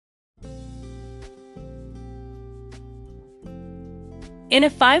In a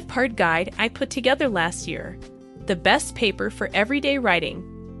 5-part guide I put together last year, The Best Paper for Everyday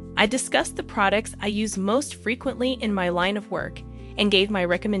Writing, I discussed the products I use most frequently in my line of work and gave my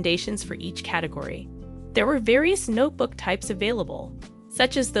recommendations for each category. There were various notebook types available,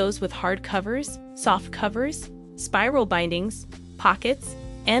 such as those with hard covers, soft covers, spiral bindings, pockets,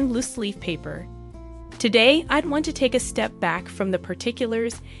 and loose leaf paper. Today, I'd want to take a step back from the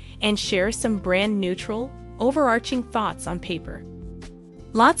particulars and share some brand neutral, overarching thoughts on paper.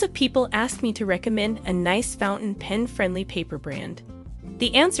 Lots of people ask me to recommend a nice fountain pen-friendly paper brand.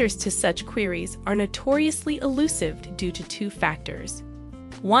 The answers to such queries are notoriously elusive due to 2 factors.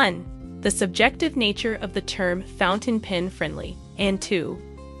 1. The subjective nature of the term fountain pen friendly, and 2.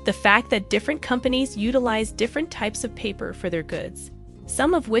 The fact that different companies utilize different types of paper for their goods,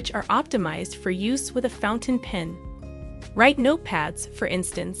 some of which are optimized for use with a fountain pen. Write Notepads, for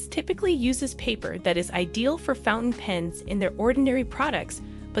instance, typically uses paper that is ideal for fountain pens in their ordinary products,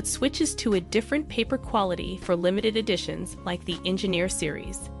 but switches to a different paper quality for limited editions like the Engineer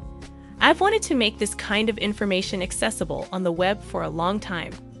series. I've wanted to make this kind of information accessible on the web for a long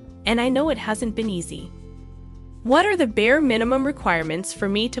time, and I know it hasn't been easy. What are the bare minimum requirements for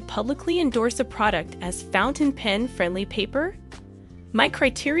me to publicly endorse a product as fountain pen friendly paper? My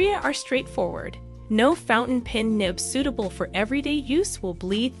criteria are straightforward. No fountain pen nib suitable for everyday use will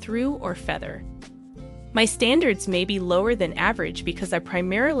bleed through or feather. My standards may be lower than average because I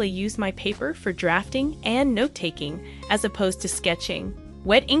primarily use my paper for drafting and note-taking as opposed to sketching,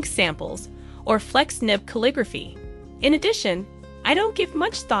 wet ink samples, or flex nib calligraphy. In addition, I don't give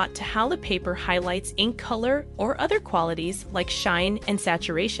much thought to how the paper highlights ink color or other qualities like shine and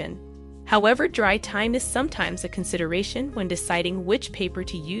saturation. However, dry time is sometimes a consideration when deciding which paper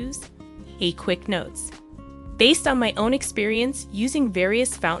to use. A quick notes. Based on my own experience using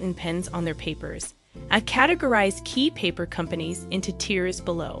various fountain pens on their papers, I've categorized key paper companies into tiers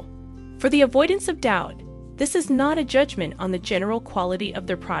below. For the avoidance of doubt, this is not a judgment on the general quality of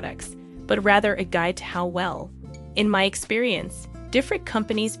their products, but rather a guide to how well. In my experience, different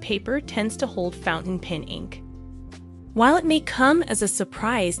companies' paper tends to hold fountain pen ink. While it may come as a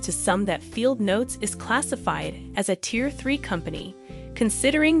surprise to some that Field Notes is classified as a Tier 3 company,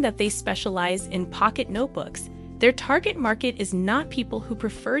 considering that they specialize in pocket notebooks, their target market is not people who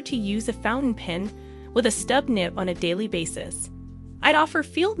prefer to use a fountain pen with a stub nib on a daily basis. I'd offer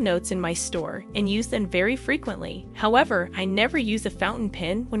Field Notes in my store and use them very frequently. However, I never use a fountain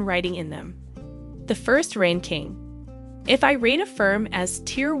pen when writing in them. The first ranking. If I rate a firm as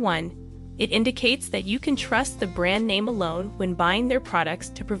Tier 1, it indicates that you can trust the brand name alone when buying their products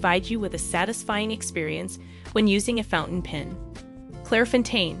to provide you with a satisfying experience when using a fountain pen.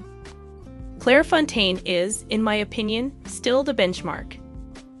 Clairefontaine. Clairefontaine is, in my opinion, still the benchmark.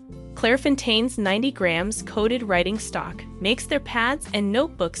 Clairefontaine's 90 grams coated writing stock makes their pads and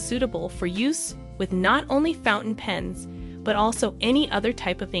notebooks suitable for use with not only fountain pens, but also any other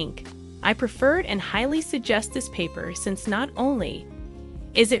type of ink. I preferred and highly suggest this paper since not only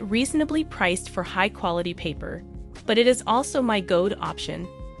is it reasonably priced for high-quality paper, but it is also my go-to option.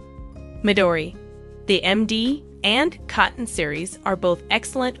 Midori. The MD and Cotton series are both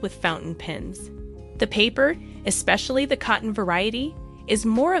excellent with fountain pens. The paper, especially the cotton variety, is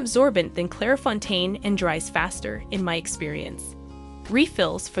more absorbent than Clairefontaine and dries faster, in my experience.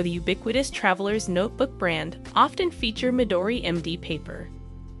 Refills for the ubiquitous Traveler's Notebook brand often feature Midori MD paper.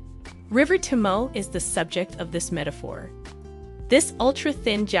 River Tomoe is the subject of this metaphor. This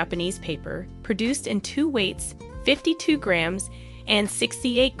ultra-thin Japanese paper, produced in 2 weights, 52 grams and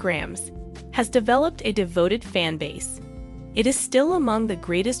 68 grams, has developed a devoted fan base. It is still among the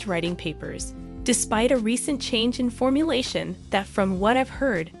greatest writing papers, despite a recent change in formulation that, from what I've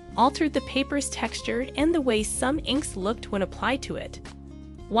heard, altered the paper's texture and the way some inks looked when applied to it.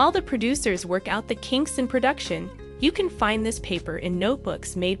 While the producers work out the kinks in production, you can find this paper in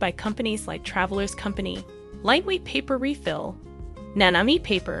notebooks made by companies like Traveler's Company, Lightweight Paper Refill, Nanami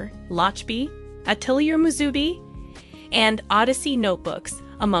Paper, Lochby, Atelier Musubi, and Odyssey Notebooks,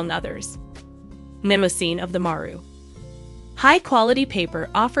 among others. Mnemosyne of the Maru. High-quality paper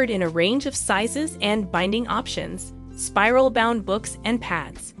offered in a range of sizes and binding options, spiral-bound books and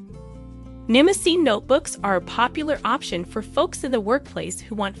pads. Mnemosyne notebooks are a popular option for folks in the workplace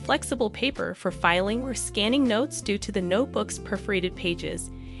who want flexible paper for filing or scanning notes due to the notebook's perforated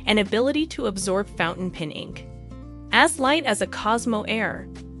pages and ability to absorb fountain pen ink. As light as a Cosmo Air,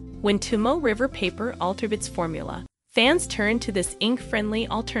 when Tomoe River paper altered its formula, fans turned to this ink-friendly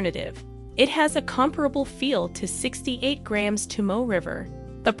alternative. It has a comparable feel to 68 grams Tomoe River,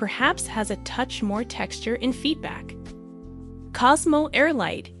 but perhaps has a touch more texture and feedback. Cosmo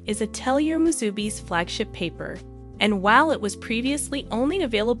Airlight is Atelier Musubi's flagship paper, and while it was previously only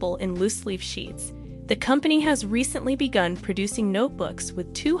available in loose-leaf sheets, the company has recently begun producing notebooks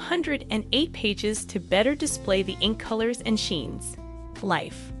with 208 pages to better display the ink colors and sheens.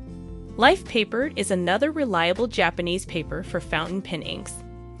 Life. Life paper is another reliable Japanese paper for fountain pen inks,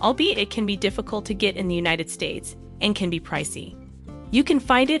 albeit it can be difficult to get in the United States and can be pricey. You can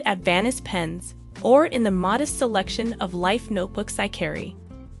find it at Vanice Pens or in the modest selection of Life notebooks I carry.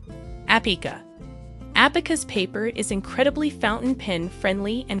 Apica. Apica's paper is incredibly fountain pen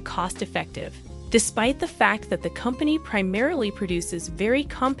friendly and cost-effective, despite the fact that the company primarily produces very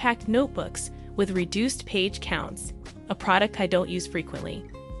compact notebooks with reduced page counts, a product I don't use frequently.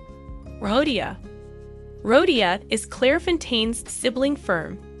 Rhodia. Rhodia is Clairefontaine's sibling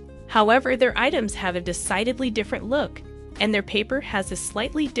firm. However, their items have a decidedly different look, and their paper has a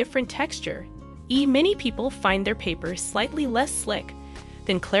slightly different texture. Many people find their paper slightly less slick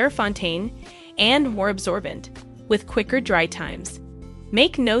than Clairefontaine and more absorbent, with quicker dry times.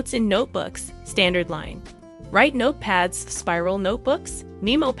 Make notes in notebooks, standard line. Write notepads, spiral notebooks,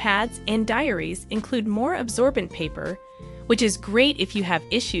 memo pads, and diaries include more absorbent paper, which is great if you have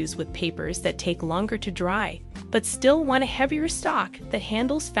issues with papers that take longer to dry, but still want a heavier stock that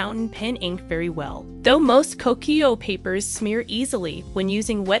handles fountain pen ink very well. Though most Kokuyo papers smear easily when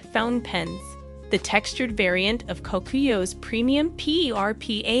using wet fountain pens, the textured variant of Kokuyo's premium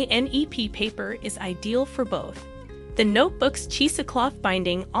PERPANEP paper is ideal for both. The notebook's cheesecloth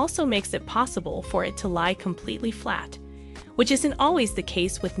binding also makes it possible for it to lie completely flat, which isn't always the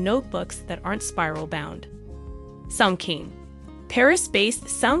case with notebooks that aren't spiral bound. Soundkeen. Paris-based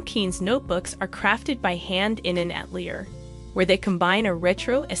Soundkeen's notebooks are crafted by hand in an atelier, where they combine a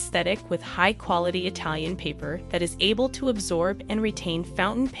retro aesthetic with high-quality Italian paper that is able to absorb and retain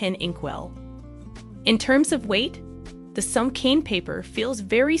fountain pen ink well. In terms of weight, the Soundkeen paper feels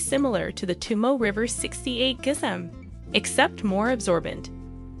very similar to the Tomoe River 68 Gizem, except more absorbent.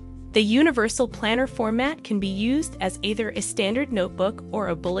 The universal planner format can be used as either a standard notebook or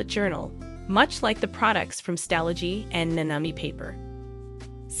a bullet journal, much like the products from Stalogy and Nanami paper.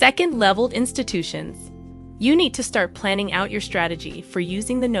 Second-leveled institutions. You need to start planning out your strategy for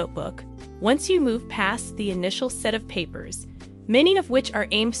using the notebook once you move past the initial set of papers, many of which are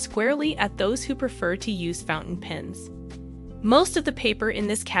aimed squarely at those who prefer to use fountain pens. Most of the paper in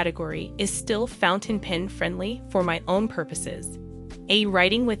this category is still fountain pen friendly for my own purposes,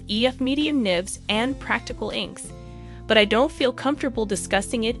 writing with EF medium nibs and practical inks, but I don't feel comfortable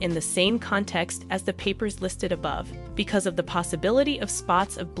discussing it in the same context as the papers listed above because of the possibility of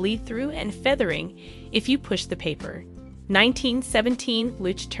spots of bleed-through and feathering if you push the paper. 1917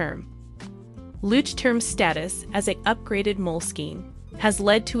 Leuchtturm. Leuchtturm's status as an upgraded Moleskine has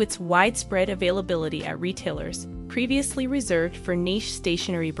led to its widespread availability at retailers previously reserved for niche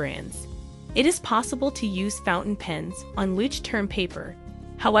stationery brands. It is possible to use fountain pens on Leuchtturm paper.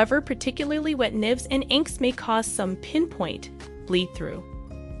 However, particularly wet nibs and inks may cause some pinpoint bleed-through.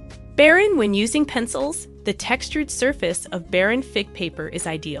 Barren. When using pencils, the textured surface of Barren Fig paper is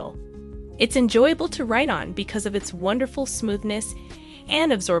ideal. It's enjoyable to write on because of its wonderful smoothness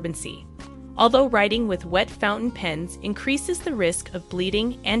and absorbency, although writing with wet fountain pens increases the risk of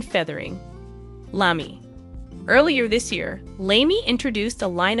bleeding and feathering. Lamy. Earlier this year, Lamy introduced a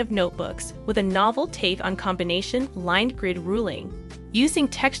line of notebooks with a novel take on combination lined grid ruling, using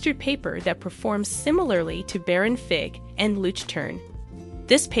textured paper that performs similarly to Barren Fig and Leuchtturm.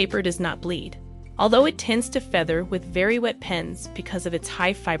 This paper does not bleed, although it tends to feather with very wet pens because of its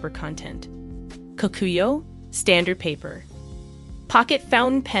high fiber content. Kokuyo standard paper. Pocket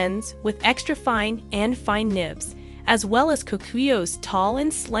fountain pens with extra fine and fine nibs, as well as Kokuyo's tall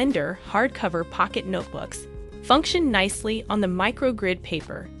and slender hardcover pocket notebooks, function nicely on the microgrid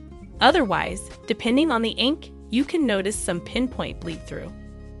paper. Otherwise, depending on the ink, you can notice some pinpoint bleed-through.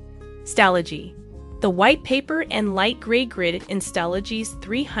 Stalogy. The white paper and light gray grid in Stalogy's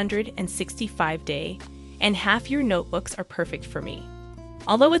 365-day and half-year notebooks are perfect for me.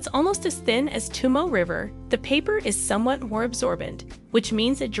 Although it's almost as thin as Tomoe River, the paper is somewhat more absorbent, which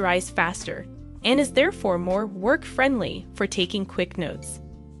means it dries faster and is therefore more work-friendly for taking quick notes.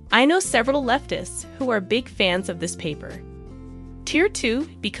 I know several leftists who are big fans of this paper. Tier 2,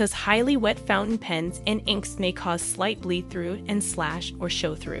 because highly wet fountain pens and inks may cause slight bleed-through and slash or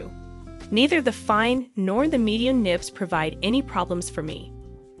show-through. Neither the fine nor the medium nibs provide any problems for me.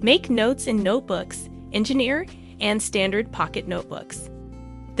 Make notes in notebooks, engineer, and standard pocket notebooks.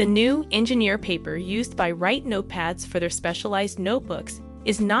 The new engineer paper used by Write Notepads for their specialized notebooks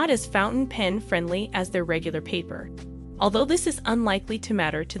is not as fountain pen friendly as their regular paper, although this is unlikely to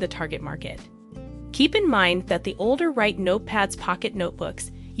matter to the target market. Keep in mind that the older Write Notepads pocket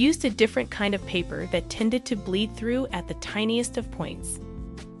notebooks used a different kind of paper that tended to bleed through at the tiniest of points.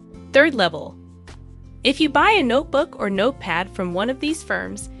 Third level. If you buy a notebook or notepad from one of these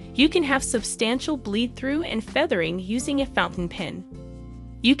firms, you can have substantial bleed through and feathering using a fountain pen.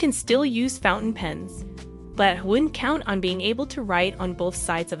 You can still use fountain pens, but I wouldn't count on being able to write on both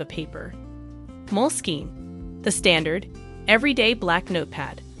sides of a paper. Moleskine, the standard, everyday black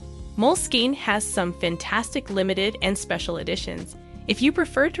notepad. Moleskine has some fantastic limited and special editions if you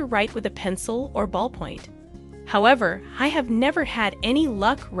prefer to write with a pencil or ballpoint. However, I have never had any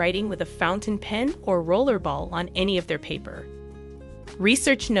luck writing with a fountain pen or rollerball on any of their paper.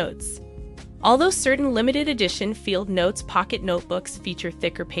 Research notes. Although certain limited edition Field Notes pocket notebooks feature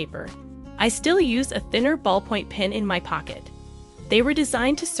thicker paper, I still use a thinner ballpoint pen in my pocket. They were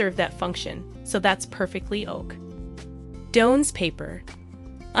designed to serve that function, so that's perfectly ok. Doan's paper.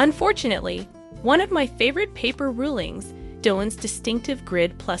 Unfortunately, one of my favorite paper rulings, Doan's distinctive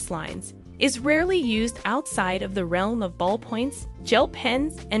grid plus lines, is rarely used outside of the realm of ballpoints, gel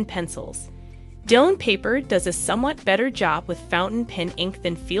pens, and pencils. Doan paper does a somewhat better job with fountain pen ink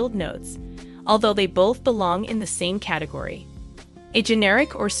than Field Notes, although they both belong in the same category. A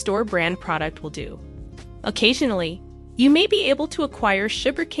generic or store brand product will do. Occasionally, you may be able to acquire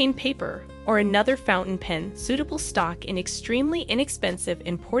sugarcane paper or another fountain pen suitable stock in extremely inexpensive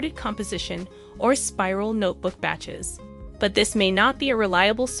imported composition or spiral notebook batches. But this may not be a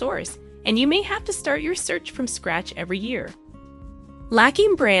reliable source, and you may have to start your search from scratch every year.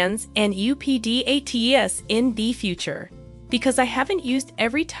 Lacking brands and UPDATES in the future, because I haven't used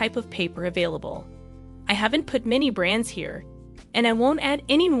every type of paper available. I haven't put many brands here, and I won't add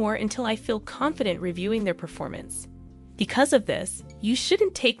any more until I feel confident reviewing their performance. Because of this, you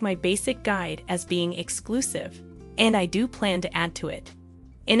shouldn't take my basic guide as being exclusive, and I do plan to add to it.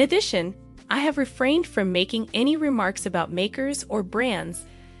 In addition, I have refrained from making any remarks about makers or brands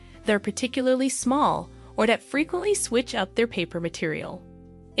that are particularly small or that frequently switch up their paper material.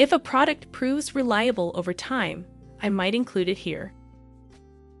 If a product proves reliable over time, I might include it here.